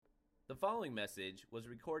The following message was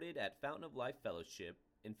recorded at Fountain of Life Fellowship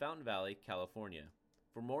in Fountain Valley, California.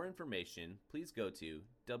 For more information, please go to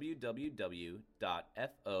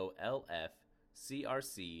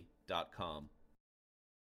www.folfcrc.com.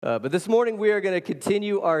 But this morning we are going to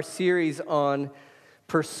continue our series on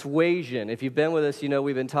persuasion. If you've been with us, you know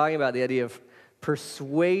we've been talking about the idea of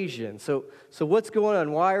persuasion. So what's going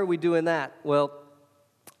on? Why are we doing that? Well,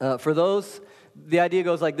 the idea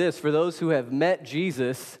goes like this. For those who have met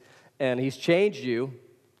Jesus and he's changed you,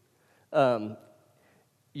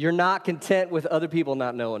 you're not content with other people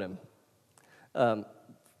not knowing him.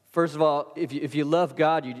 First of all, if you love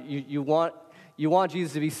God, you want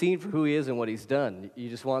Jesus to be seen for who he is and what he's done. You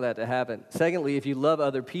just want that to happen. Secondly, if you love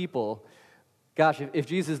other people, gosh, if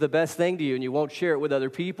Jesus is the best thing to you and you won't share it with other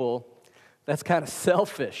people, that's kind of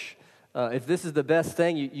selfish. If this is the best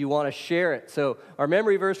thing, you want to share it. So our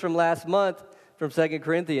memory verse from last month from 2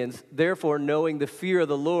 Corinthians, therefore, knowing the fear of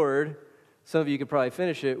the Lord, some of you could probably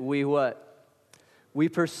finish it, we what? We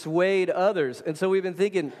persuade others. And so we've been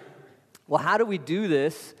thinking, well, how do we do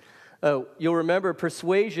this? You'll remember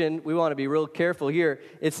persuasion, we want to be real careful here.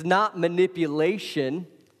 It's not manipulation.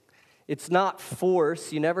 It's not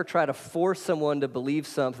force. You never try to force someone to believe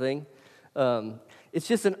something. It's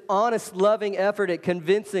just an honest, loving effort at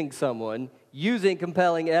convincing someone using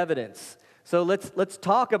compelling evidence. So let's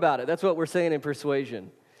talk about it. That's what we're saying in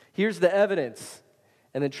persuasion. Here's the evidence.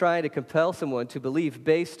 And then trying to compel someone to believe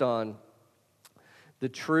based on the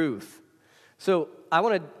truth. So I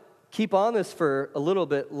want to keep on this for a little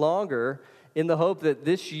bit longer in the hope that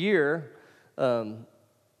this year, wouldn't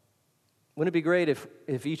it be great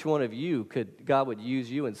if each one of you God would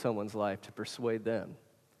use you in someone's life to persuade them,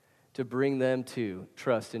 to bring them to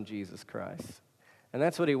trust in Jesus Christ. And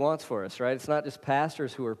that's what he wants for us, right? It's not just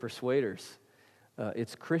pastors who are persuaders.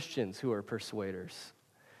 It's Christians who are persuaders.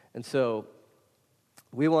 And so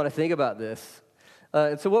we want to think about this.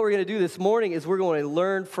 And so what we're going to do this morning is we're going to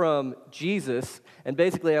learn from Jesus. And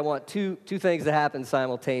basically I want two things to happen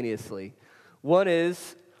simultaneously. One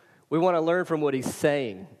is we want to learn from what he's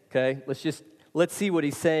saying, okay? Let's see what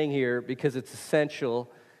he's saying here because it's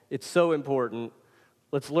essential. It's so important.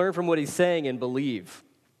 Let's learn from what he's saying and believe.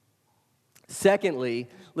 Secondly,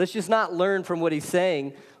 let's just not learn from what he's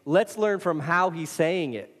saying. Let's learn from how he's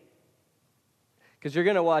saying it. Because you're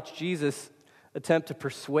going to watch Jesus attempt to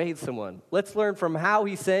persuade someone. Let's learn from how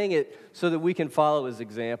he's saying it so that we can follow his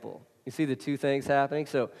example. You see the two things happening?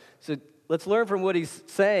 So let's learn from what he's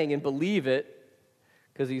saying and believe it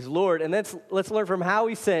because he's Lord. And let's learn from how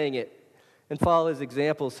he's saying it and follow his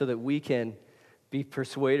example so that we can be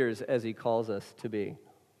persuaders as he calls us to be.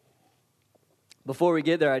 Before we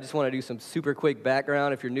get there, I just want to do some super quick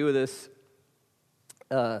background. If you're new to this,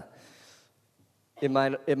 it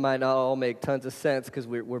might not all make tons of sense because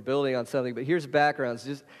we're building on something. But here's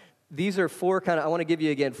backgrounds. These are I want to give you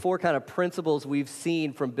again four kind of principles we've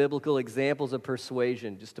seen from biblical examples of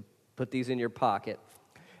persuasion. Just to put these in your pocket.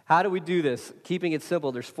 How do we do this? Keeping it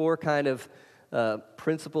simple. There's four kind of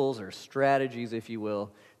principles or strategies, if you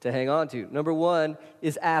will, to hang on to. Number one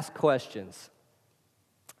is ask questions.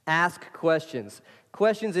 Ask questions.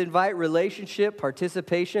 Questions invite relationship,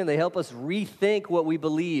 participation. They help us rethink what we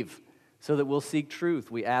believe so that we'll seek truth.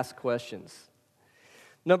 We ask questions.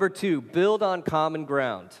 Number two, build on common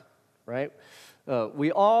ground, right?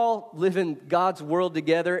 We all live in God's world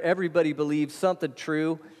together. Everybody believes something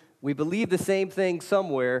true. We believe the same thing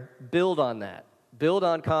somewhere. Build on that. Build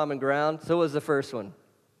on common ground. So what was the first one?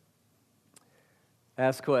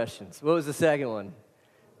 Ask questions. What was the second one?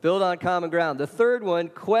 Build on common ground. The third one,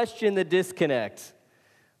 question the disconnect.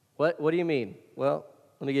 What do you mean? Well,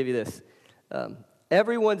 let me give you this.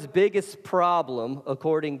 Everyone's biggest problem,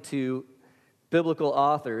 according to biblical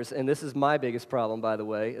authors, and this is my biggest problem, by the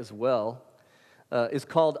way, as well, is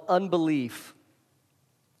called unbelief.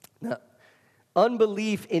 Now,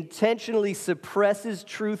 unbelief intentionally suppresses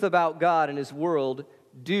truth about God and his world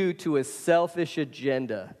due to a selfish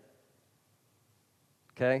agenda.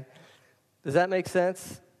 Okay? Does that make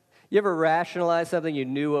sense? You ever rationalize something you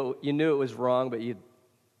knew it was wrong, but you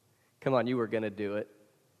were going to do it.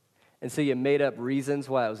 And so you made up reasons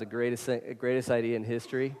why it was the greatest idea in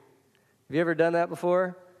history. Have you ever done that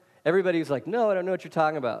before? Everybody was like, no, I don't know what you're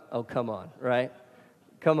talking about. Oh, come on, right?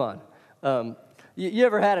 Come on. You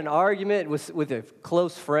ever had an argument with a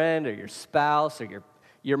close friend or your spouse or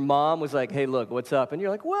your mom was like, hey, look, what's up? And you're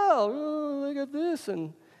like, well, I got this.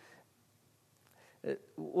 And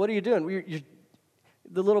what are you doing? You're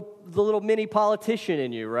the little mini politician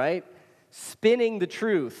in you, right? Spinning the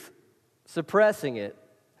truth, suppressing it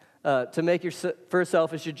to make for a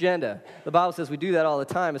selfish agenda. The Bible says we do that all the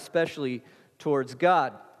time, especially towards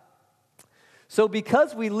God. So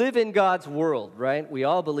because we live in God's world, right? We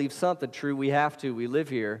all believe something true. We have to. We live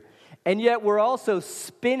here. And yet we're also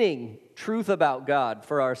spinning truth about God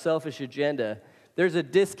for our selfish agenda. There's a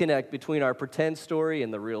disconnect between our pretend story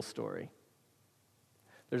and the real story.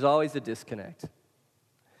 There's always a disconnect.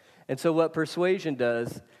 And so what persuasion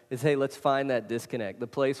does is, hey, let's find that disconnect, the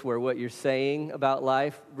place where what you're saying about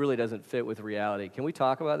life really doesn't fit with reality. Can we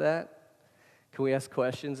talk about that? Can we ask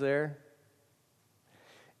questions there?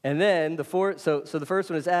 And then the first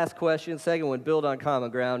one is ask questions. Second one, build on common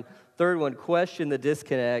ground. Third one, question the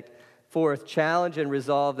disconnect. Fourth, challenge and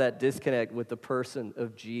resolve that disconnect with the person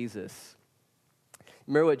of Jesus.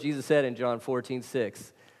 Remember what Jesus said in John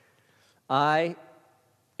 14:6. I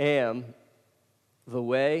am the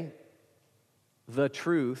way, the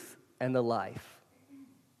truth, and the life.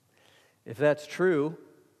 If that's true,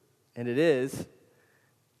 and it is,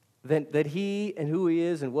 then that he and who he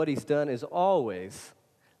is and what he's done is always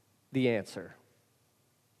the answer.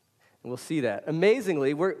 And we'll see that.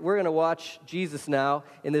 Amazingly, we're going to watch Jesus now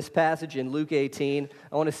in this passage in Luke 18.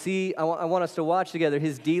 I want us to watch together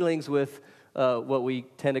his dealings with what we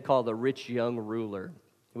tend to call the rich young ruler.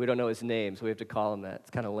 We don't know his name, so we have to call him that. It's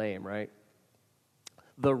kind of lame, right?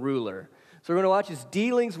 The ruler. So we're going to watch his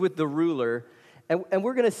dealings with the ruler, and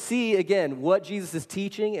we're going to see, again, what Jesus is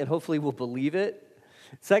teaching, and hopefully we'll believe it.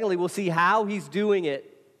 Secondly, we'll see how he's doing it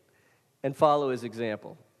and follow his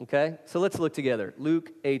example. Okay? So let's look together. Luke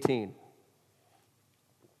 18.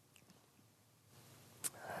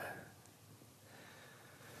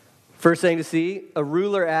 First thing to see, a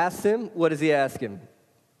ruler asks him, what does he ask him?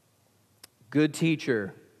 Good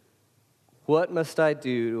teacher, what must I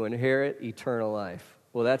do to inherit eternal life?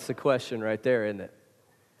 Well, that's the question right there, isn't it?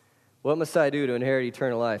 What must I do to inherit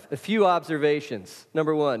eternal life? A few observations.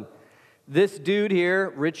 Number one, this dude here,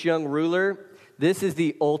 rich young ruler, this is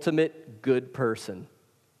the ultimate good person.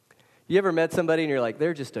 You ever met somebody and you're like,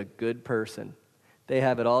 they're just a good person. They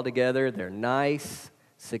have it all together. They're nice,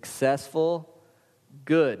 successful,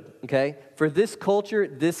 good, okay? For this culture,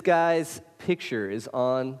 this guy's picture is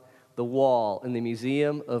on the wall in the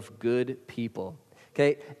Museum of Good People,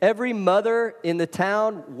 okay? Every mother in the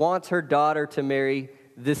town wants her daughter to marry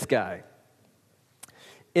this guy.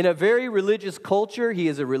 In a very religious culture, he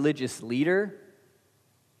is a religious leader.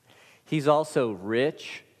 He's also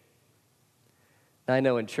rich. I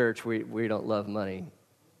know in church we don't love money.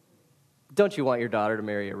 Don't you want your daughter to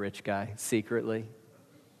marry a rich guy secretly?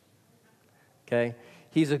 Okay?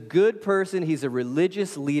 He's a good person. He's a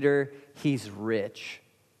religious leader. He's rich.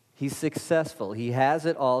 He's successful. He has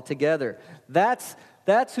it all together. That's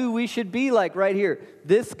who we should be like right here.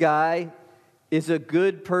 This guy is a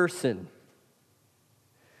good person.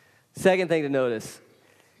 Second thing to notice,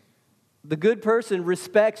 the good person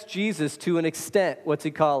respects Jesus to an extent. What's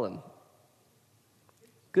he call him?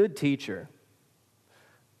 Good teacher.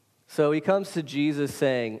 So he comes to Jesus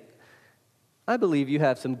saying, I believe you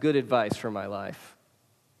have some good advice for my life.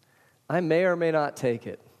 I may or may not take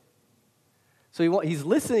it. So he's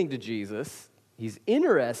listening to Jesus. He's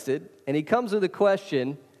interested, and he comes with a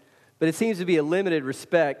question, but it seems to be a limited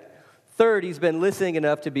respect. Third, he's been listening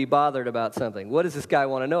enough to be bothered about something. What does this guy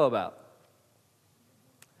want to know about?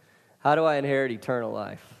 How do I inherit eternal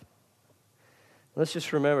life? Let's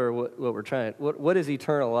just remember what we're trying. What is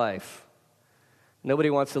eternal life? Nobody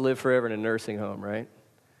wants to live forever in a nursing home, right?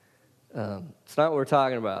 It's not what we're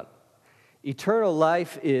talking about. Eternal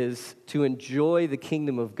life is to enjoy the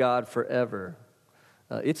kingdom of God forever.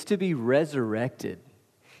 It's to be resurrected.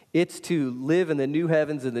 It's to live in the new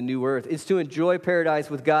heavens and the new earth. It's to enjoy paradise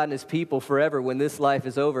with God and his people forever when this life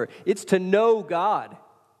is over. It's to know God.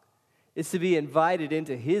 It's to be invited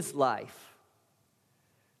into his life,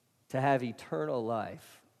 to have eternal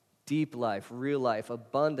life, deep life, real life,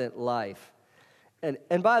 abundant life.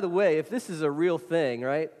 And by the way, if this is a real thing,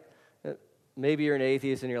 right? Maybe you're an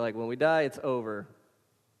atheist and you're like, when we die, it's over.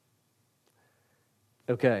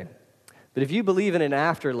 Okay. But if you believe in an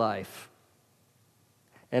afterlife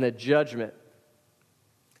and a judgment,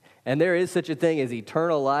 and there is such a thing as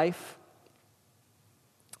eternal life,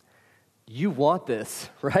 you want this,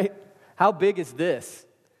 right? How big is this?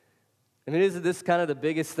 I mean, isn't this kind of the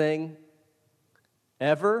biggest thing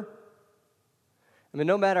ever? I mean,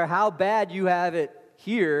 no matter how bad you have it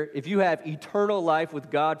here, if you have eternal life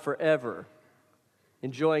with God forever,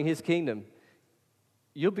 enjoying his kingdom,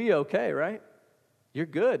 you'll be okay, right? You're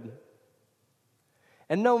good.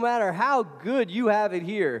 And no matter how good you have it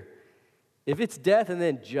here, if it's death and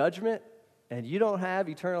then judgment, and you don't have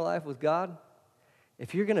eternal life with God,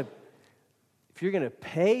 if you're gonna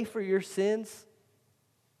pay for your sins,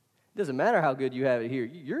 it doesn't matter how good you have it here.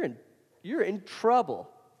 You're in trouble.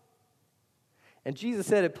 And Jesus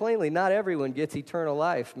said it plainly, not everyone gets eternal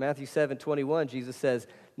life. Matthew 7:21, Jesus says,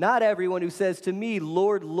 not everyone who says to me,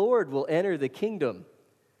 Lord, Lord, will enter the kingdom.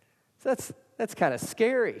 So that's kind of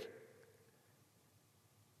scary.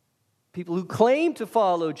 People who claim to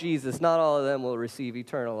follow Jesus, not all of them will receive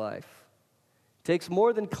eternal life. It takes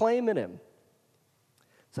more than claiming him.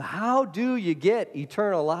 So how do you get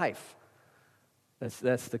eternal life?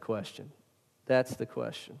 That's the question. That's the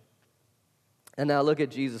question. And now look at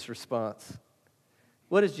Jesus' response.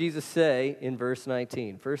 What does Jesus say in verse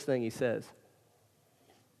 19? First thing he says.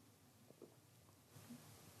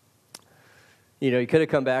 He could have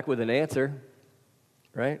come back with an answer,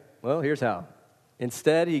 right? Well, here's how.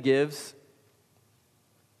 Instead, he gives,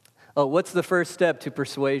 what's the first step to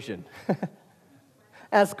persuasion?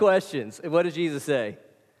 Ask questions. What does Jesus say?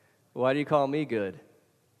 Why do you call me good?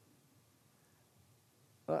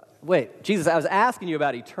 Wait, Jesus, I was asking you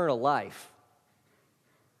about eternal life.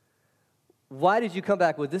 Why did you come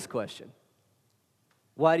back with this question?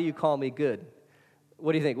 Why do you call me good?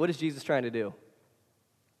 What do you think? What is Jesus trying to do?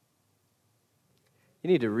 You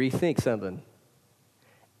need to rethink something.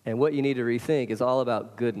 And what you need to rethink is all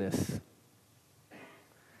about goodness.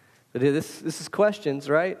 But this is questions,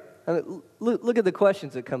 right? I mean, look at the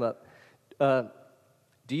questions that come up.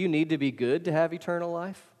 Do you need to be good to have eternal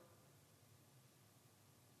life?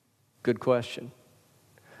 Good question.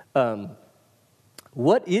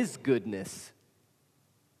 What is goodness?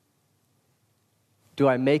 Do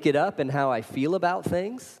I make it up in how I feel about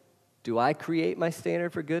things? Do I create my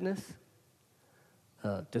standard for goodness?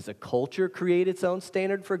 Does a culture create its own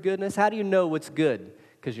standard for goodness? How do you know what's good?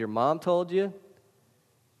 Because your mom told you?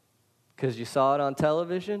 Because you saw it on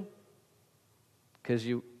television? Because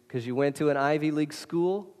you went to an Ivy League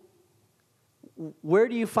school? Where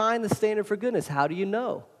do you find the standard for goodness? How do you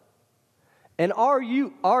know? And are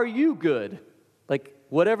you good? Like,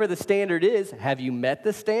 whatever the standard is, have you met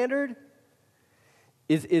the standard?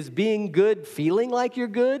 Is being good feeling like you're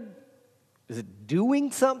good? Is it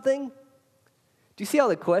doing something? Do you see all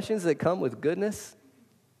the questions that come with goodness?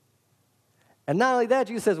 And not only that,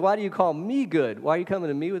 Jesus says, why do you call me good? Why are you coming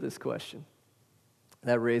to me with this question?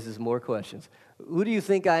 That raises more questions. Who do you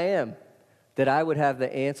think I am that I would have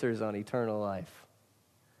the answers on eternal life?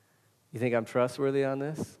 You think I'm trustworthy on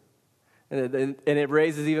this? And it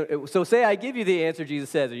raises even, so say I give you the answer Jesus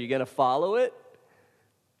says, are you going to follow it?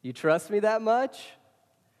 You trust me that much?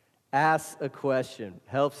 Ask a question.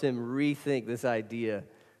 Helps him rethink this idea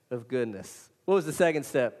of goodness. What was the second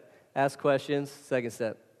step? Ask questions. Second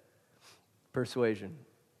step, persuasion.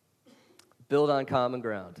 Build on common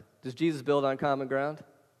ground. Does Jesus build on common ground?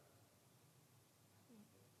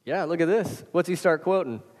 Yeah, look at this. What's he start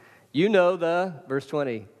quoting? Verse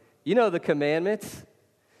 20, the commandments.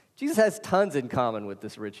 Jesus has tons in common with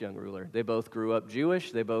this rich young ruler. They both grew up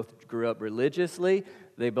Jewish. They both grew up religiously.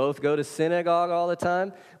 They both go to synagogue all the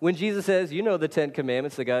time. When Jesus says, the 10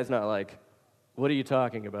 commandments, the guy's not like, what are you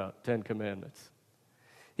talking about, 10 commandments?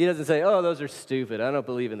 He doesn't say, those are stupid. I don't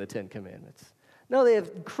believe in the 10 commandments. No, they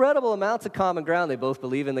have incredible amounts of common ground. They both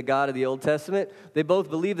believe in the God of the Old Testament. They both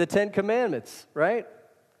believe the 10 commandments, right?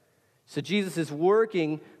 So Jesus is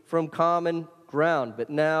working from common ground. But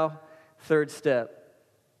now, third step.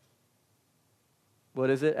 What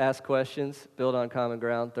is it? Ask questions, build on common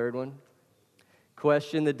ground. Third one.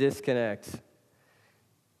 Question the disconnect.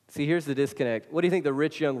 See, here's the disconnect. What do you think the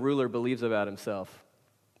rich young ruler believes about himself?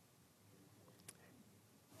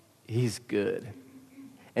 He's good.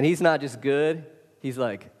 And he's not just good, he's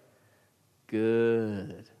like,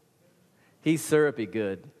 good. He's syrupy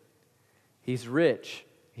good. He's rich.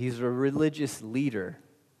 He's a religious leader.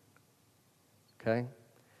 Okay?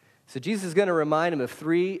 So Jesus is going to remind him of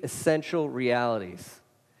 3 essential realities.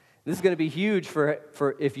 This is going to be huge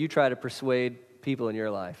for if you try to persuade people in your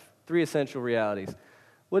life. 3 essential realities.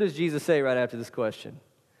 What does Jesus say right after this question?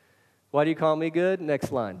 Why do you call me good?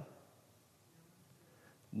 Next line.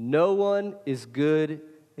 No one is good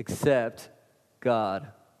except God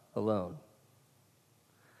alone.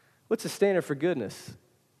 What's the standard for goodness?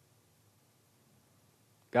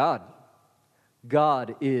 God.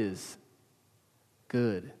 God is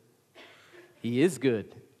good. He is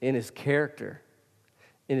good in his character,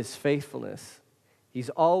 in his faithfulness. He's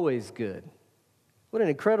always good. What an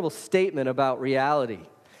incredible statement about reality.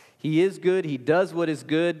 He is good. He does what is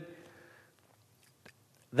good.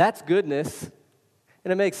 That's goodness.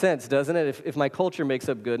 And it makes sense, doesn't it? If my culture makes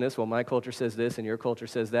up goodness, well, my culture says this and your culture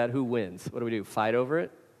says that, who wins? What do? Fight over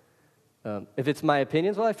it? If it's my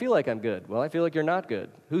opinions, well, I feel like I'm good. Well, I feel like you're not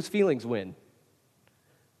good. Whose feelings win?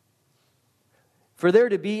 For there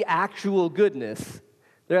to be actual goodness,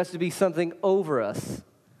 there has to be something over us,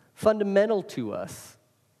 fundamental to us.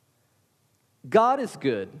 God is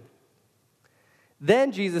good.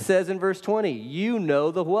 Then Jesus says in verse 20, you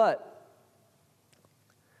know the what?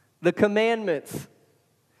 The commandments.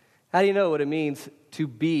 How do you know what it means to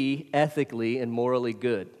be ethically and morally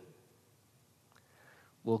good?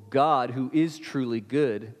 Well, God, who is truly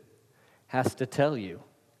good, has to tell you.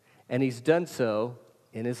 And he's done so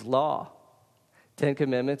in his law. 10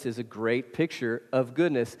 Commandments is a great picture of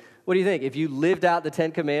goodness. What do you think? If you lived out the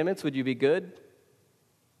 10 Commandments, would you be good?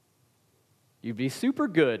 You'd be super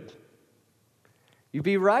good. You'd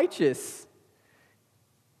be righteous.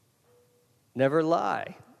 Never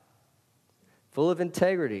lie. Full of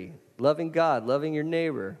integrity. Loving God, loving your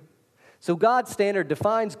neighbor. So God's standard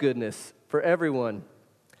defines goodness for everyone.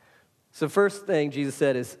 So first thing Jesus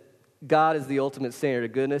said is, God is the ultimate standard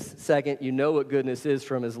of goodness. Second, you know what goodness is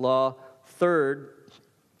from his law. Third,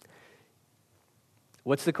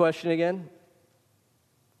 what's the question again?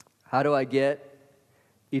 How do I get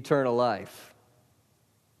eternal life?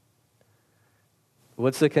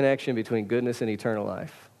 What's the connection between goodness and eternal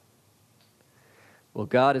life? Well,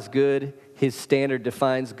 God is good. His standard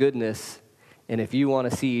defines goodness. And if you want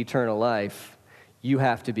to see eternal life, you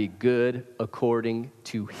have to be good according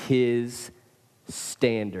to his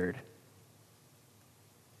standard.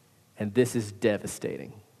 And this is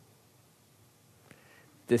devastating.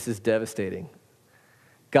 This is devastating.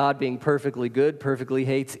 God being perfectly good, perfectly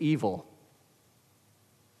hates evil.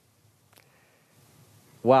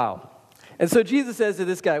 Wow. And so Jesus says to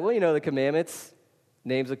this guy, well, you know the commandments,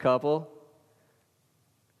 names a couple.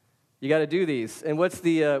 You got to do these. And what's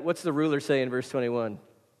the ruler say in verse 21?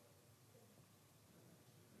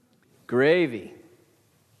 Gravy.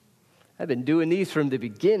 I've been doing these from the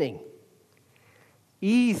beginning.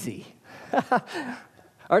 Easy.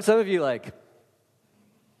 Aren't some of you like,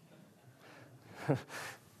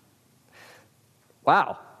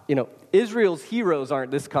 wow, Israel's heroes aren't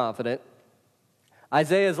this confident.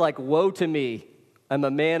 Isaiah's like, woe to me. I'm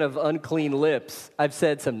a man of unclean lips. I've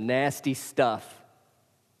said some nasty stuff.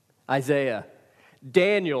 Isaiah.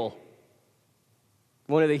 Daniel,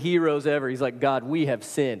 one of the heroes ever. He's like, God, we have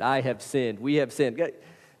sinned. I have sinned. We have sinned.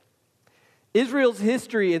 Israel's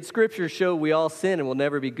history and scripture show we all sin and will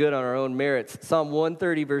never be good on our own merits. Psalm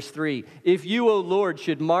 130, verse 3. If you, O Lord,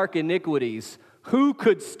 should mark iniquities, who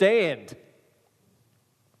could stand?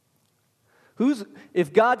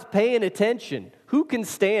 If God's paying attention, who can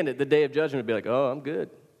stand at the day of judgment and be like, oh, I'm good?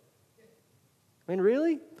 I mean,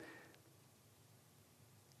 really?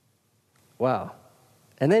 Wow.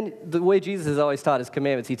 And then the way Jesus has always taught his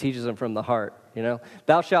commandments, he teaches them from the heart,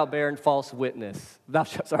 Thou shalt bear false witness.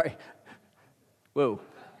 Whoa.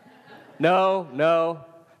 No.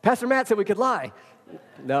 Pastor Matt said we could lie.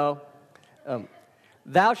 No.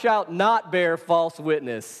 Thou shalt not bear false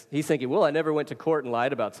witness. He's thinking, well, I never went to court and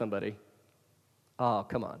lied about somebody. Oh,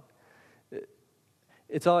 come on.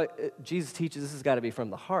 Jesus teaches this has got to be from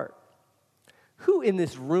the heart. Who in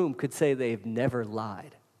this room could say they've never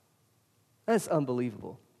lied? That's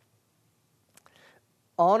unbelievable.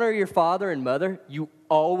 Honor your father and mother. You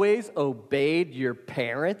always obeyed your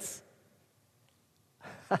parents.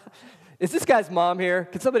 Is this guy's mom here?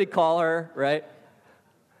 Can somebody call her, right?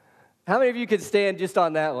 How many of you could stand just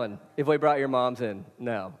on that one if we brought your moms in?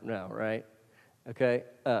 No, right? Okay.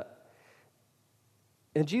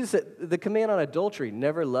 And Jesus said, the command on adultery,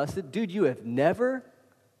 never lusted. Dude, you have never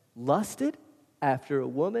lusted after a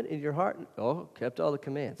woman in your heart? Oh, kept all the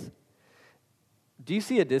commands. Do you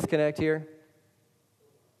see a disconnect here?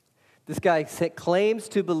 This guy claims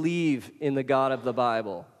to believe in the God of the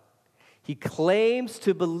Bible. He claims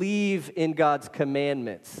to believe in God's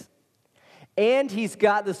commandments. And he's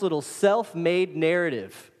got this little self-made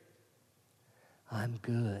narrative. I'm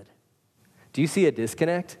good. Do you see a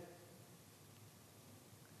disconnect?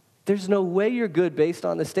 There's no way you're good based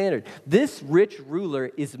on the standard. This rich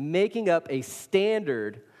ruler is making up a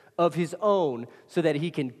standard of his own so that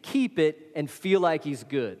he can keep it and feel like he's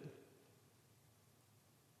good.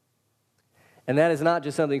 And that is not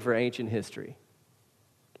just something for ancient history.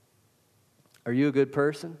 Are you a good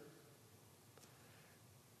person?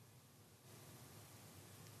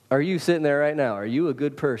 Are you sitting there right now? Are you a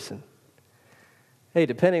good person? Hey,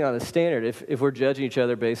 depending on the standard, if we're judging each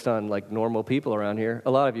other based on like normal people around here,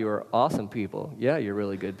 a lot of you are awesome people. Yeah, you're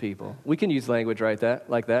really good people. We can use language like that,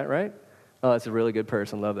 right? Oh, that's a really good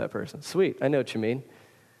person. Love that person. Sweet. I know what you mean.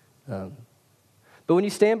 But when you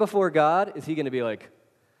stand before God, is he going to be like,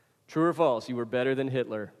 true or false, you were better than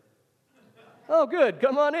Hitler? Oh, good.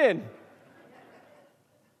 Come on in.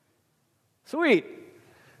 Sweet.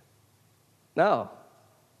 No.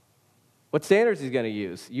 What standards he's going to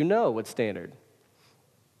use? You know what standard.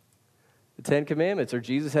 The 10 Commandments, or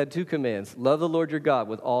Jesus had 2 commands. Love the Lord your God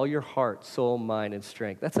with all your heart, soul, mind, and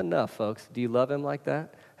strength. That's enough, folks. Do you love him like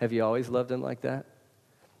that? Have you always loved him like that?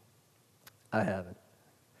 I haven't.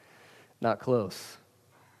 Not close.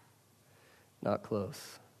 Not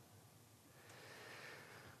close.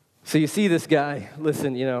 So you see this guy,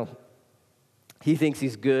 listen, he thinks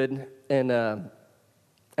he's good, and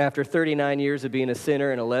after 39 years of being a sinner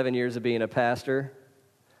and 11 years of being a pastor,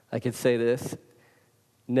 I could say this: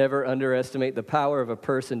 never underestimate the power of a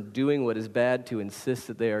person doing what is bad to insist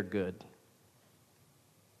that they are good.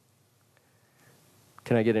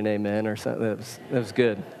 Can I get an amen or something? That was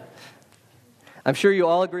good. I'm sure you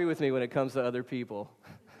all agree with me when it comes to other people.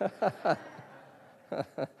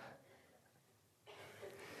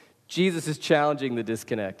 Jesus is challenging the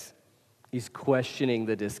disconnect. He's questioning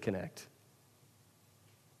the disconnect.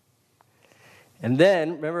 And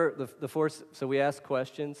then, remember the force, so we ask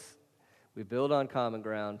questions, we build on common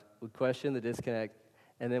ground, we question the disconnect,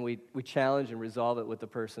 and then we challenge and resolve it with the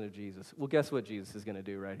person of Jesus. Well, guess what Jesus is going to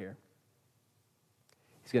do right here?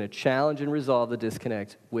 He's going to challenge and resolve the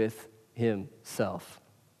disconnect with himself.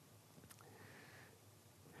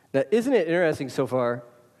 Now, isn't it interesting so far?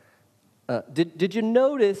 Did you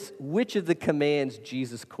notice which of the commands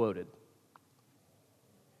Jesus quoted?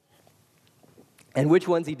 And which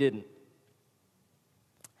ones he didn't?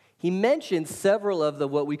 He mentioned several of the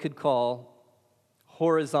what we could call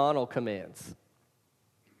horizontal commands.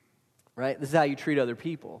 Right? This is how you treat other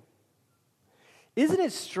people. Isn't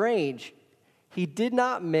it strange he did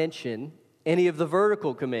not mention any of the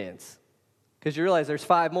vertical commands? Because you realize there's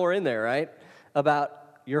 5 more in there, right? About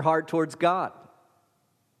your heart towards God.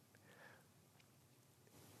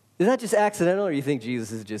 Is that just accidental, or you think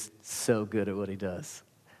Jesus is just so good at what he does?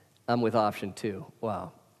 I'm with option 2.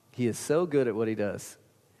 Wow. He is so good at what he does.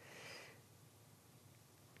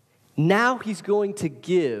 Now he's going to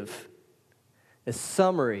give a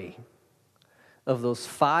summary of those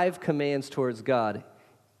 5 commands towards God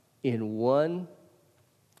in one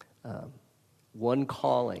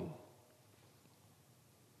calling.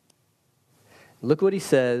 Look what he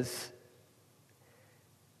says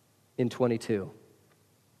in 22.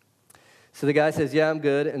 So the guy says, yeah, I'm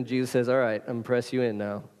good. And Jesus says, all right, I'm going to press you in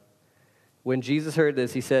now. When Jesus heard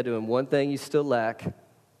this, he said to him, one thing you still lack.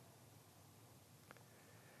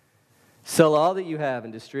 Sell all that you have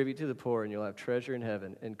and distribute to the poor, and you'll have treasure in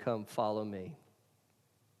heaven, and come follow me.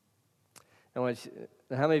 How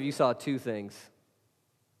many of you saw 2 things?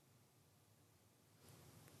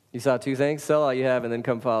 You saw 2 things? Sell all you have and then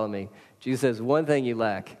come follow me. Jesus says, one thing you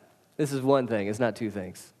lack. This is one thing. It's not 2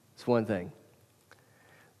 things. It's one thing.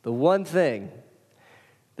 The one thing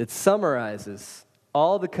that summarizes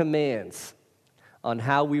all the commands on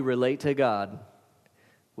how we relate to God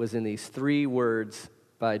was in these 3 words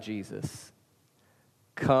by Jesus.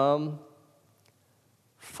 Come,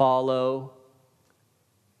 follow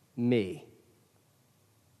me.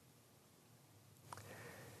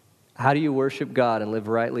 How do you worship God and live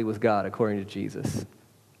rightly with God according to Jesus?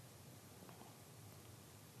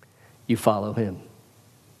 You follow him.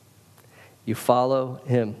 You follow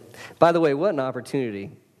him. By the way, what an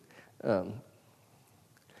opportunity. Listen,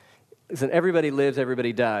 everybody lives,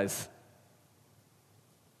 everybody dies.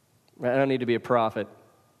 I don't need to be a prophet.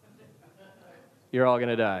 You're all going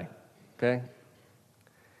to die, okay?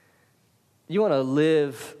 You want to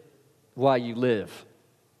live while you live.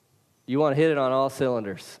 You want to hit it on all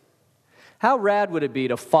cylinders. How rad would it be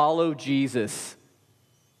to follow Jesus?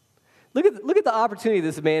 Look at the opportunity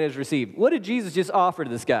this man has received. What did Jesus just offer to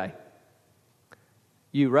this guy?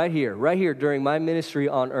 You, right here during my ministry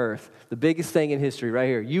on earth, the biggest thing in history, right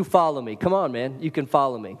here. You follow me. Come on, man. You can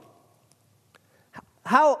follow me.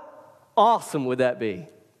 How awesome would that be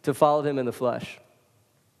to follow him in the flesh?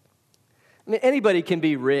 I mean, anybody can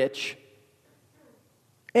be rich.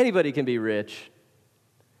 Anybody can be rich.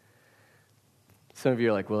 Some of you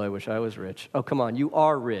are like, well, I wish I was rich. Oh, come on. You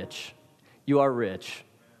are rich. You are rich.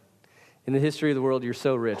 In the history of the world, you're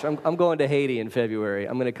so rich. I'm going to Haiti in February.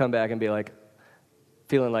 I'm going to come back and be like,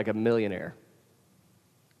 feeling like a millionaire.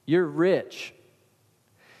 You're rich.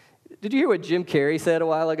 Did you hear what Jim Carrey said a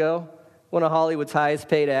while ago? One of Hollywood's highest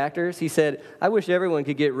paid actors. He said, I wish everyone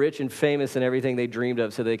could get rich and famous and everything they dreamed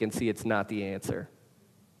of so they can see it's not the answer.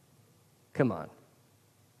 Come on.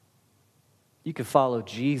 You could follow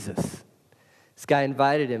Jesus. This guy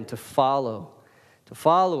invited him to follow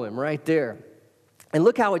him right there. And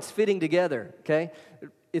look how it's fitting together, okay?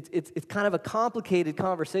 It's kind of a complicated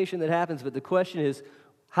conversation that happens, but the question is,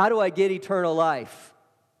 how do I get eternal life?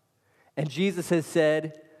 And Jesus has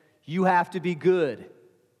said, you have to be good.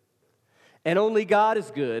 And only God is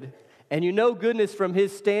good, and you know goodness from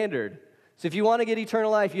his standard. So if you want to get eternal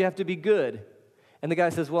life, you have to be good. And the guy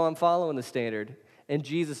says, well, I'm following the standard. And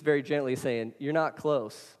Jesus very gently is saying, you're not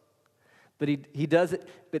close. But he does it,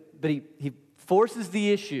 but he forces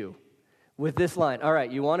the issue with this line. All right,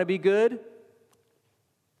 you want to be good?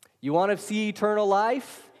 You want to see eternal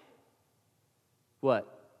life? What?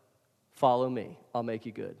 Follow me. I'll make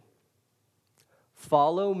you good.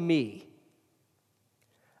 Follow me.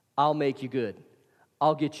 I'll make you good.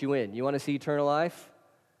 I'll get you in. You want to see eternal life?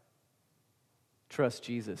 Trust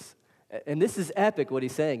Jesus. And this is epic what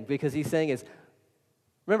he's saying, because he's saying is,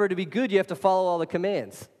 remember, to be good, you have to follow all the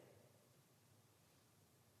commands.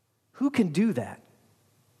 Who can do that?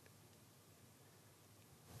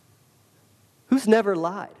 Who's never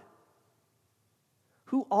lied?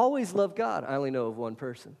 Who always loved God? I only know of one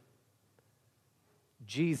person.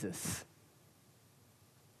 Jesus.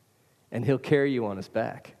 And he'll carry you on his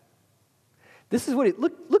back. This is what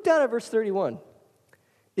look down at verse 31.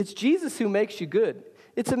 It's Jesus who makes you good.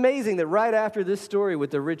 It's amazing that right after this story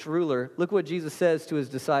with the rich ruler, look what Jesus says to his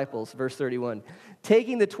disciples, verse 31.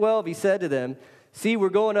 Taking the 12, he said to them, see, we're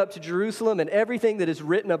going up to Jerusalem, and everything that is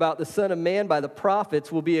written about the Son of Man by the prophets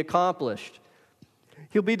will be accomplished.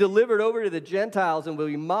 He'll be delivered over to the Gentiles and will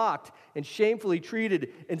be mocked and shamefully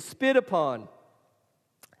treated and spit upon.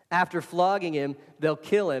 After flogging him, they'll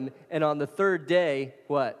kill him, and on the third day,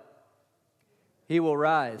 what? He will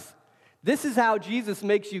rise. This is how Jesus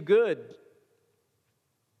makes you good.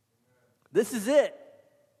 This is it.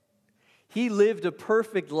 He lived a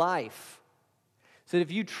perfect life. So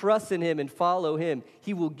if you trust in him and follow him,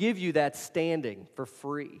 he will give you that standing for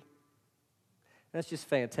free. That's just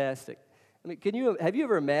fantastic. I mean, have you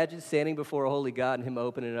ever imagined standing before a holy God and him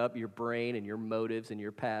opening up your brain and your motives and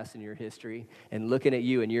your past and your history and looking at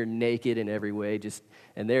you and you're naked in every way,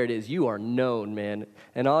 and there it is, you are known, man.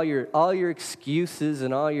 And all your excuses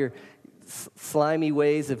and all your slimy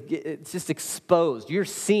ways it's just exposed. You're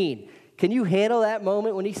seen. Can you handle that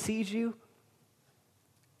moment when he sees you?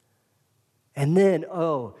 And then,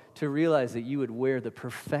 to realize that you would wear the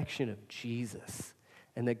perfection of Jesus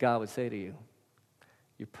and that God would say to you,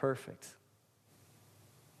 you're perfect.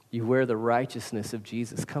 You wear the righteousness of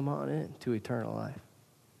Jesus. Come on in to eternal life.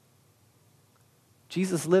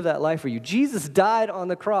 Jesus lived that life for you. Jesus died on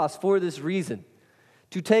the cross for this reason,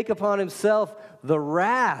 to take upon himself the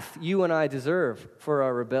wrath you and I deserve for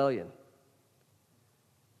our rebellion.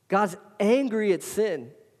 God's angry at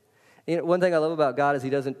sin. You know, one thing I love about God is he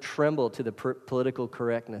doesn't tremble to the political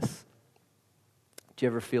correctness. Do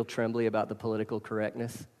you ever feel trembly about the political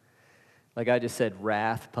correctness? Like I just said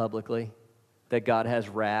wrath publicly, that God has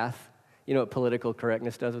wrath. You know what political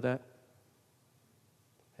correctness does with that?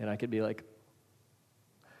 And I could be like,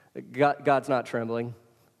 God's not trembling.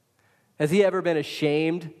 Has he ever been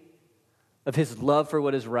ashamed of his love for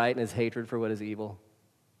what is right and his hatred for what is evil?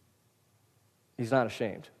 He's not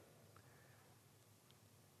ashamed.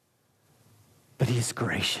 But he is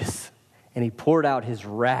gracious, and he poured out his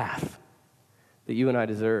wrath that you and I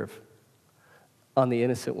deserve on the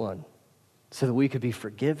innocent one so that we could be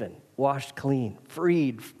forgiven, washed clean,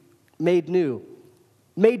 freed, made new,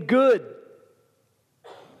 made good.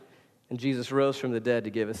 And Jesus rose from the dead to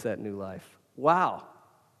give us that new life. Wow.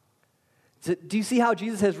 Do you see how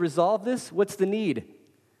Jesus has resolved this? What's the need?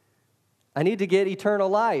 I need to get eternal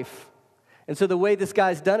life. And so the way this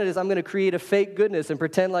guy's done it is I'm going to create a fake goodness and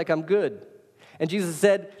pretend like I'm good. And Jesus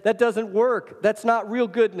said, that doesn't work. That's not real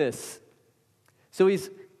goodness. So he's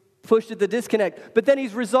pushed at the disconnect. But then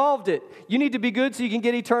he's resolved it. You need to be good so you can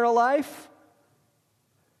get eternal life?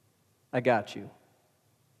 I got you.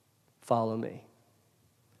 Follow me.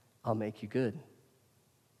 I'll make you good.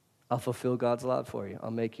 I'll fulfill God's love for you. I'll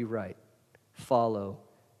make you right. Follow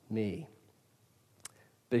me.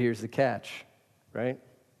 But here's the catch, right?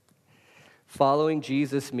 Following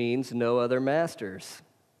Jesus means no other masters.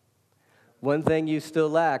 One thing you still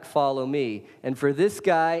lack, follow me. And for this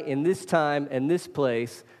guy, in this time, and this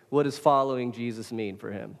place, what does following Jesus mean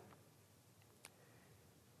for him?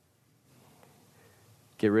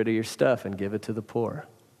 Get rid of your stuff and give it to the poor.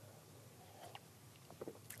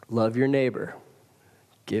 Love your neighbor.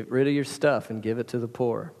 Get rid of your stuff and give it to the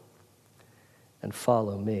poor. And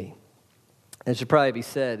follow me. And it should probably be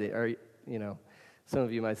said, or, some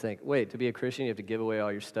of you might think, wait, to be a Christian, you have to give away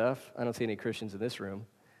all your stuff? I don't see any Christians in this room.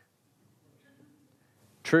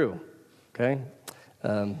 True, okay?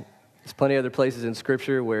 There's plenty of other places in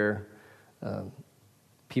Scripture where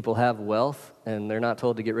people have wealth, and they're not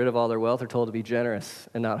told to get rid of all their wealth. They're told to be generous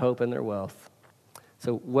and not hope in their wealth.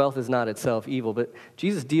 So wealth is not itself evil, but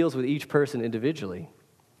Jesus deals with each person individually.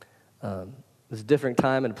 There's a different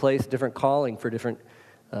time and place, different calling for different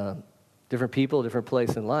different people, different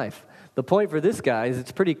place in life. The point for this guy is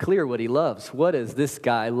it's pretty clear what he loves. What does this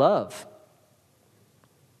guy love?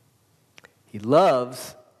 He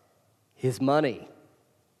loves his money.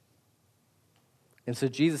 And so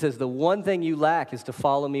Jesus says, the one thing you lack is to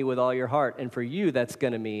follow me with all your heart. And for you, that's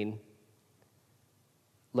going to mean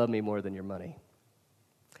love me more than your money.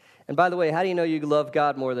 And by the way, how do you know you love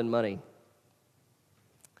God more than money?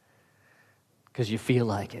 Because you feel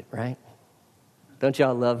like it, right? Don't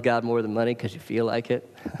y'all love God more than money because you feel like it?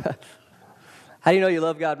 How do you know you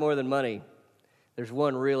love God more than money? There's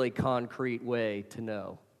one really concrete way to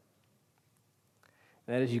know.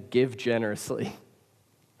 And that is you give generously.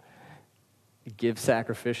 You give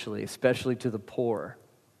sacrificially, especially to the poor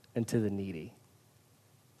and to the needy.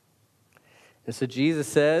 And so Jesus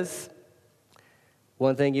says,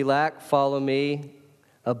 one thing you lack, follow me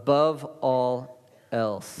above all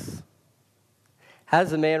else. How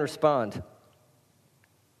does the man respond?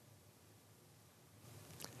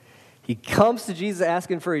 He comes to Jesus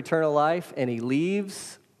asking for eternal life, and he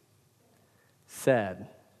leaves sad.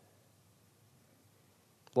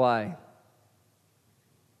 Why?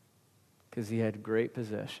 Because he had great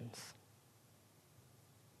possessions.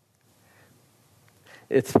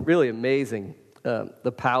 It's really amazing,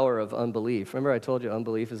 the power of unbelief. Remember I told you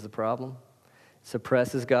unbelief is the problem? It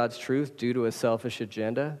suppresses God's truth due to a selfish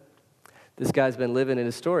agenda. This guy's been living in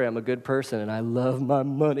his story. I'm a good person, and I love my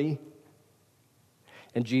money.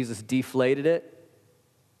 And Jesus deflated it,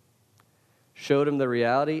 showed him the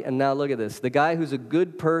reality, and now look at this. The guy who's a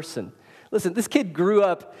good person. Listen, this kid grew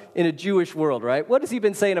up in a Jewish world, right? What has he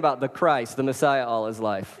been saying about the Christ, the Messiah, all his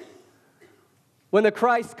life? When the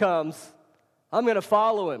Christ comes, I'm going to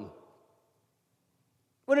follow him.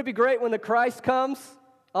 Wouldn't it be great when the Christ comes?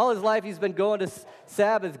 All his life he's been going to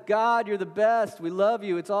Sabbath. God, you're the best. We love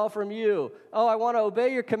you. It's all from you. Oh, I want to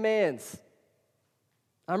obey your commands.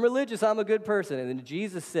 I'm religious, I'm a good person. And then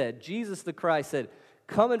Jesus the Christ said,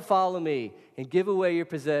 come and follow me and give away your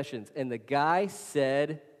possessions. And the guy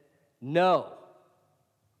said, no.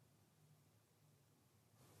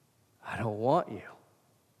 I don't want you.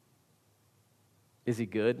 Is he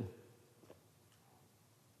good?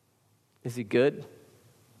 Is he good?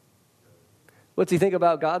 What's he think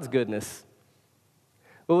about God's goodness?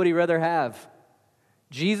 What would he rather have?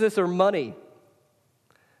 Jesus or money?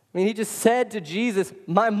 I mean, he just said to Jesus,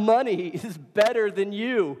 my money is better than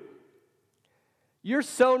you. You're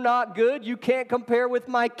so not good, you can't compare with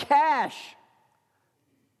my cash.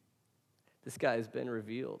 This guy has been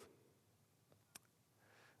revealed.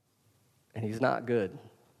 And he's not good.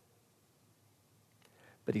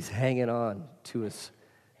 But he's hanging on to his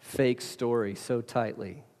fake story so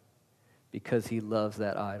tightly because he loves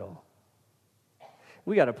that idol.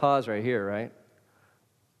 We got to pause right here, right?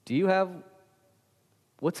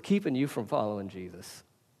 What's keeping you from following Jesus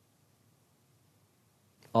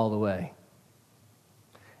all the way?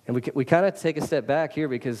 And we kind of take a step back here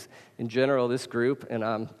because, in general, this group, and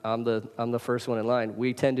I'm the first one in line,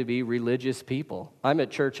 we tend to be religious people. I'm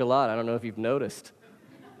at church a lot. I don't know if you've noticed.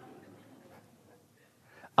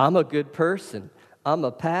 I'm a good person. I'm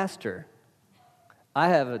a pastor. I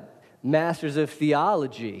have a master's of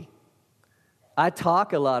theology. I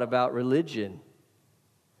talk a lot about religion.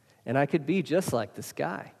 And I could be just like this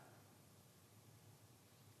guy.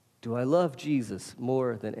 Do I love Jesus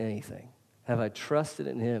more than anything? Have I trusted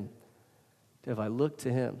in him? Have I looked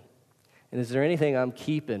to him? And is there anything I'm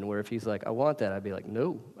keeping where if he's like, I want that, I'd be like,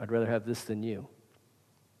 no, I'd rather have this than you.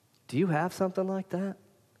 Do you have something like that?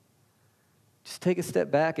 Just take a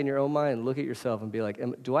step back in your own mind and look at yourself and be like,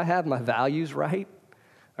 do I have my values right?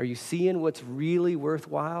 Are you seeing what's really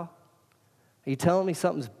worthwhile? Are you telling me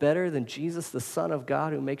something's better than Jesus, the Son of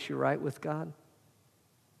God, who makes you right with God?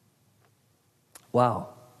 Wow.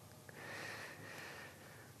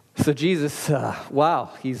 So Jesus,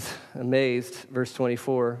 he's amazed. Verse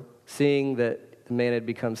 24, seeing that the man had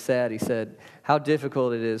become sad, he said, how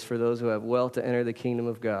difficult it is for those who have wealth to enter the kingdom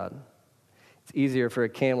of God. It's easier for a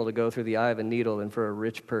camel to go through the eye of a needle than for a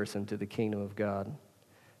rich person to the kingdom of God.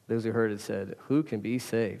 Those who heard it said, who can be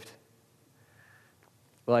saved?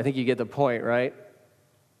 Well, I think you get the point, right?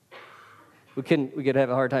 We could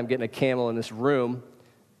have a hard time getting a camel in this room.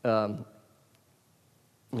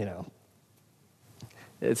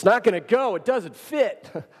 It's not going to go. It doesn't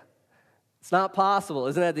fit. It's not possible.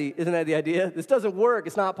 Isn't that the idea? This doesn't work.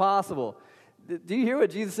 It's not possible. Do you hear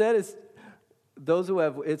what Jesus said? It's those who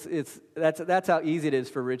have. That's how easy it is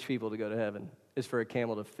for rich people to go to heaven. Is for a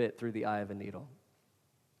camel to fit through the eye of a needle.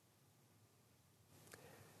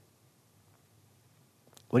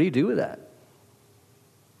 What do you do with that?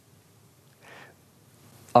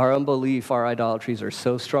 Our unbelief, our idolatries are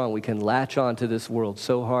so strong, we can latch on to this world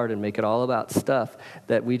so hard and make it all about stuff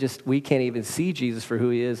that we can't even see Jesus for who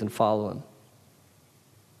he is and follow him.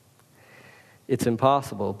 It's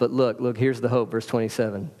impossible. But look, here's the hope, verse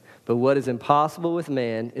 27. But what is impossible with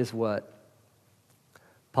man is what?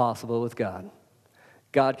 Possible with God.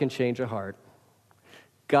 God can change a heart.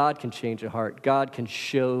 God can change a heart. God can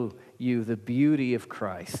show you the beauty of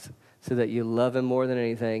Christ so that you love him more than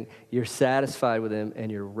anything, you're satisfied with him,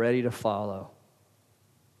 and you're ready to follow.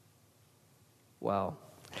 Wow.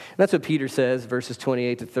 That's what Peter says, verses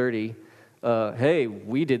 28 to 30. Hey,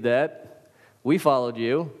 we did that. We followed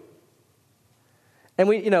you. And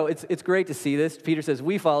it's great to see this. Peter says,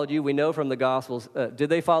 we followed you. We know from the Gospels. Did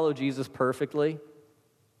they follow Jesus perfectly?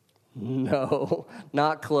 No,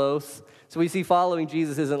 not close. So we see following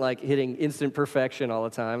Jesus isn't like hitting instant perfection all the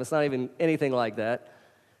time. It's not even anything like that.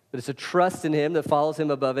 But it's a trust in him that follows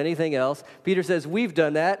him above anything else. Peter says, we've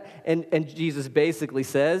done that. And Jesus basically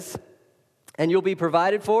says, and you'll be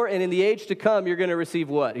provided for, and in the age to come, you're going to receive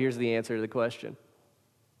what? Here's the answer to the question.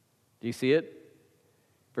 Do you see it?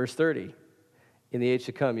 Verse 30. In the age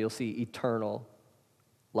to come, you'll see eternal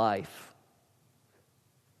life.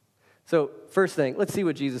 So, first thing, let's see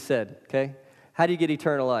what Jesus said, okay? How do you get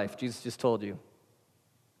eternal life? Jesus just told you.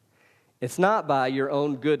 It's not by your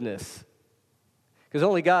own goodness, because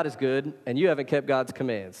only God is good, and you haven't kept God's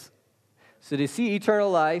commands. So to see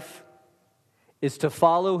eternal life is to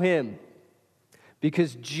follow him,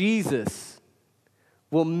 because Jesus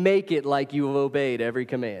will make it like you have obeyed every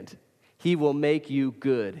command. He will make you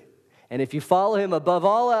good. And if you follow him above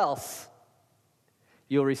all else,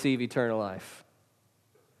 you'll receive eternal life.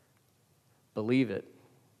 Believe it.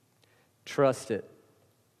 Trust it.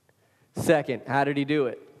 Second, how did he do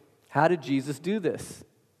it? How did Jesus do this?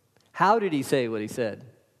 How did he say what he said?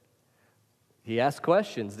 He asked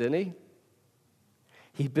questions, didn't he?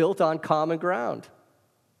 He built on common ground.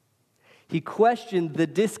 He questioned the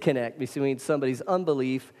disconnect between somebody's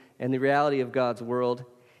unbelief and the reality of God's world,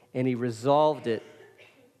 and he resolved it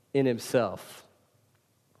in himself.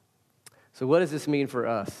 So what does this mean for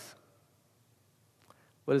us?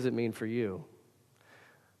 What does it mean for you?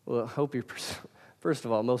 Well, I hope you're, first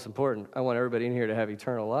of all, most important, I want everybody in here to have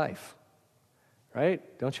eternal life.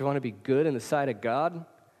 Right? Don't you want to be good in the sight of God?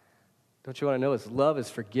 Don't you want to know his love, his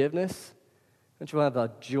forgiveness? Don't you want to have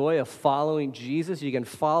the joy of following Jesus? You can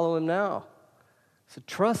follow him now. So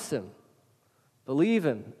trust him. Believe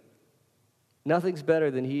him. Nothing's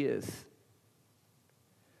better than he is.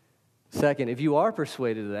 Second, if you are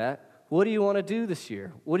persuaded of that, what do you want to do this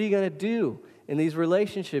year? What are you going to do in these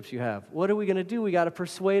relationships you have? What are we going to do? We got to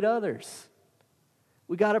persuade others.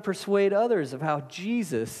 We got to persuade others of how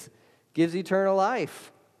Jesus gives eternal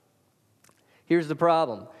life. Here's the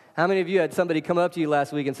problem. How many of you had somebody come up to you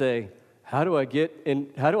last week and say, how do I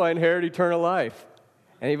inherit eternal life?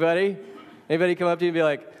 Anybody? Anybody come up to you and be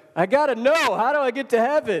like, I got to know, how do I get to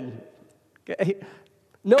heaven? Okay.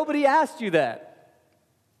 Nobody asked you that.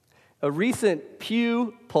 A recent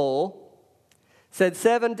Pew poll said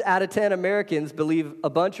 7 out of 10 Americans believe a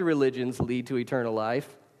bunch of religions lead to eternal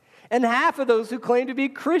life. And half of those who claim to be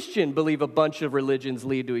Christian believe a bunch of religions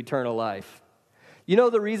lead to eternal life. You know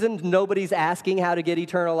the reason nobody's asking how to get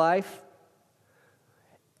eternal life?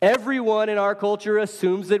 Everyone in our culture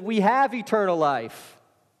assumes that we have eternal life.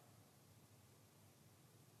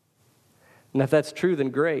 And if that's true, then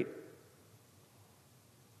great.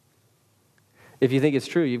 If you think it's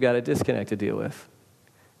true, you've got a disconnect to deal with,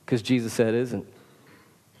 because Jesus said it isn't.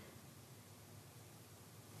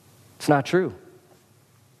 It's not true.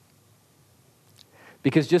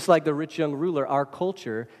 Because just like the rich young ruler, our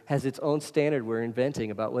culture has its own standard we're inventing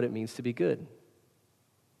about what it means to be good.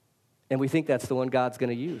 And we think that's the one God's going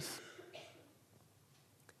to use.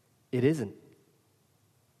 It isn't.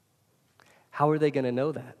 How are they going to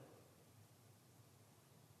know that?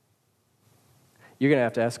 You're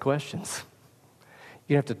going to ask questions.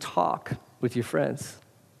 You're going to have to talk with your friends.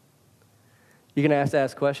 You're going to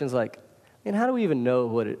ask questions like, man, how do we even know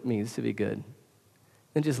what it means to be good?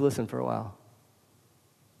 And just listen for a while.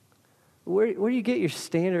 Where do you get your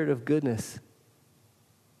standard of goodness?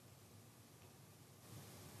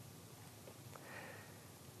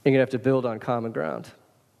 You're going to have to build on common ground.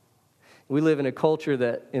 We live in a culture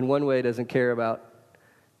that in one way doesn't care about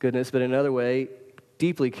goodness, but in another way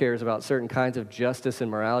deeply cares about certain kinds of justice and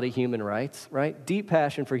morality, human rights, right? Deep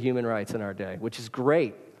passion for human rights in our day, which is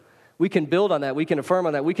great. We can build on that. We can affirm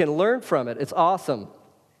on that. We can learn from it. It's awesome.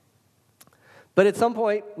 But at some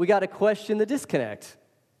point, we got to question the disconnect.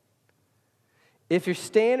 If your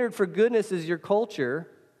standard for goodness is your culture,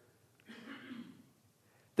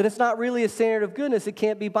 then it's not really a standard of goodness. It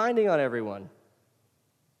can't be binding on everyone.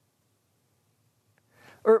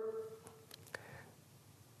 Or,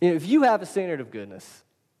 if you have a standard of goodness,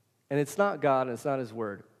 and it's not God and it's not His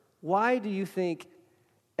Word, why do you think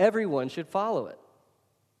everyone should follow it?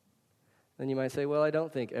 Then you might say, well, I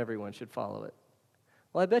don't think everyone should follow it.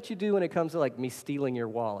 Well, I bet you do when it comes to like me stealing your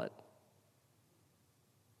wallet.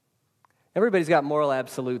 Everybody's got moral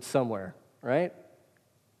absolutes somewhere, right?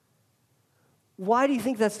 Why do you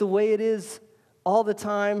think that's the way it is all the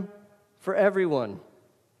time for everyone?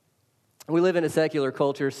 We live in a secular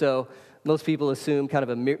culture, so most people assume kind of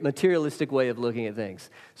a materialistic way of looking at things.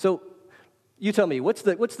 So you tell me, what's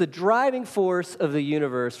the driving force of the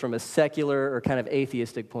universe from a secular or kind of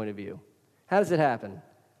atheistic point of view? How does it happen?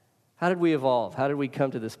 How did we evolve? How did we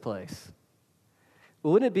come to this place?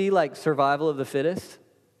 Well, wouldn't it be like survival of the fittest?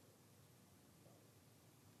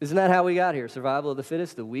 Isn't that how we got here? Survival of the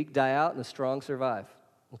fittest, the weak die out and the strong survive,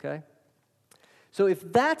 okay? So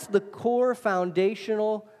if that's the core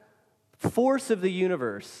foundational force of the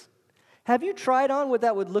universe, have you tried on what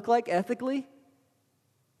that would look like ethically?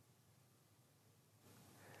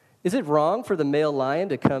 Is it wrong for the male lion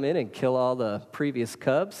to come in and kill all the previous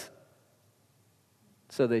cubs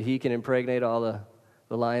so that he can impregnate all the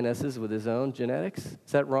lionesses with his own genetics?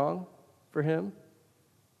 Is that wrong for him?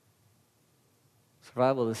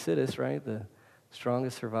 Survival of the fittest, right? The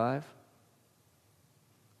strongest survive.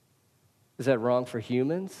 Is that wrong for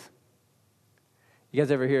humans? You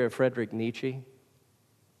guys ever hear of Friedrich Nietzsche?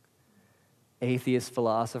 Atheist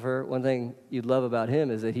philosopher. One thing you'd love about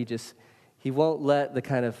him is that he won't let the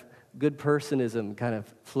kind of good personism kind of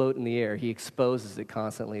float in the air. He exposes it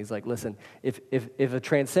constantly. He's like, listen, if a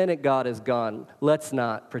transcendent God is gone, let's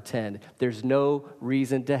not pretend. There's no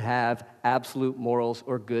reason to have absolute morals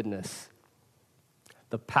or goodness.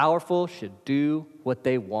 The powerful should do what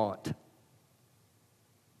they want.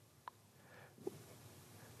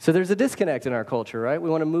 So there's a disconnect in our culture, right? We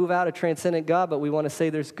want to move out of transcendent God, but we want to say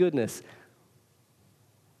there's goodness.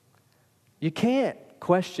 You can't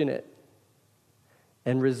question it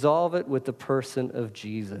and resolve it with the person of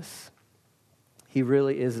Jesus. He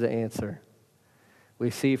really is the answer. We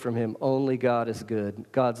see from him only God is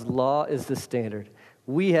good. God's law is the standard.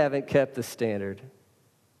 We haven't kept the standard.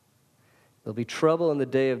 There'll be trouble in the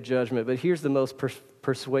day of judgment, but here's the most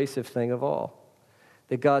persuasive thing of all.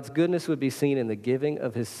 That God's goodness would be seen in the giving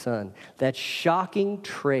of his Son. That shocking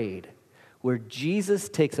trade where Jesus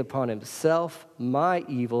takes upon himself my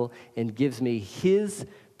evil and gives me his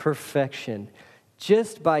perfection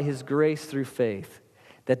just by his grace through faith.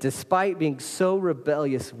 That despite being so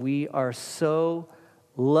rebellious, we are so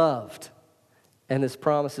loved. And this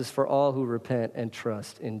promise is for all who repent and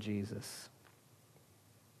trust in Jesus.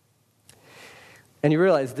 And you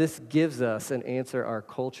realize this gives us an answer our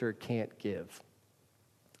culture can't give.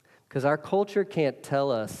 Because our culture can't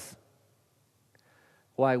tell us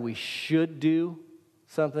why we should do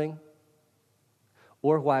something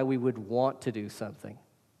or why we would want to do something.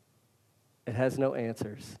 It has no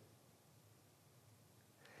answers.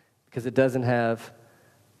 Because it doesn't have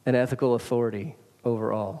an ethical authority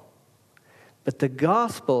overall. But the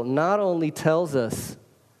gospel not only tells us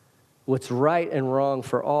what's right and wrong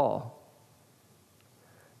for all,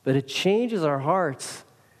 but it changes our hearts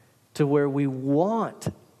to where we want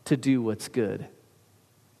to do what's good,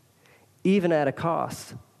 even at a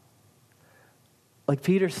cost. Like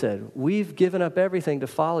Peter said, we've given up everything to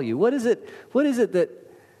follow you. What is it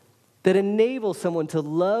that enables someone to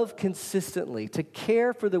love consistently, to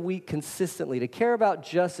care for the weak consistently, to care about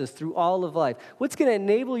justice through all of life? What's going to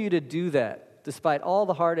enable you to do that despite all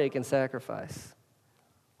the heartache and sacrifice?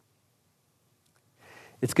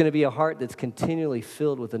 It's going to be a heart that's continually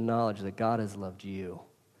filled with the knowledge that God has loved you,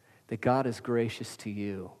 that God is gracious to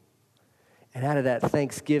you. And out of that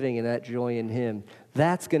thanksgiving and that joy in him,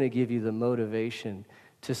 that's going to give you the motivation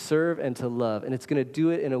to serve and to love. And it's going to do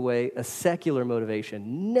it in a way a secular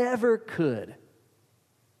motivation never could.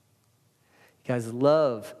 Guys,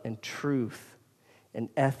 love and truth and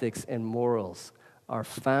ethics and morals are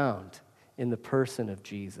found in the person of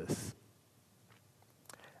Jesus.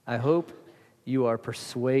 I hope you are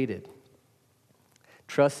persuaded.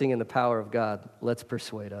 Trusting in the power of God, let's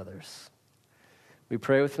persuade others. Will you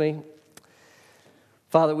pray with me?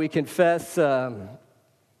 Father, we confess we're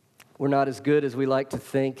not as good as we like to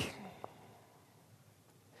think.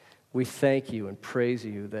 We thank you and praise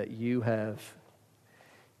you that you have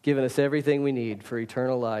given us everything we need for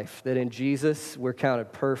eternal life, that in Jesus we're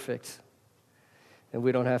counted perfect, and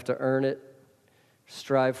we don't have to earn it,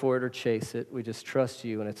 strive for it, or chase it. We just trust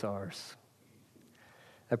you, and it's ours.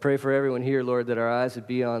 I pray for everyone here, Lord, that our eyes would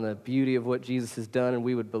be on the beauty of what Jesus has done and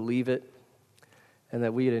we would believe it and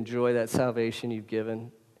that we would enjoy that salvation you've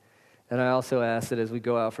given. And I also ask that as we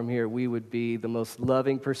go out from here, we would be the most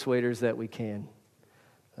loving persuaders that we can,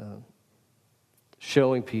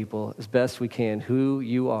 showing people as best we can who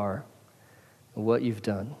you are and what you've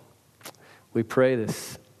done. We pray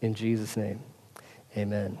this in Jesus' name.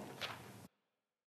 Amen.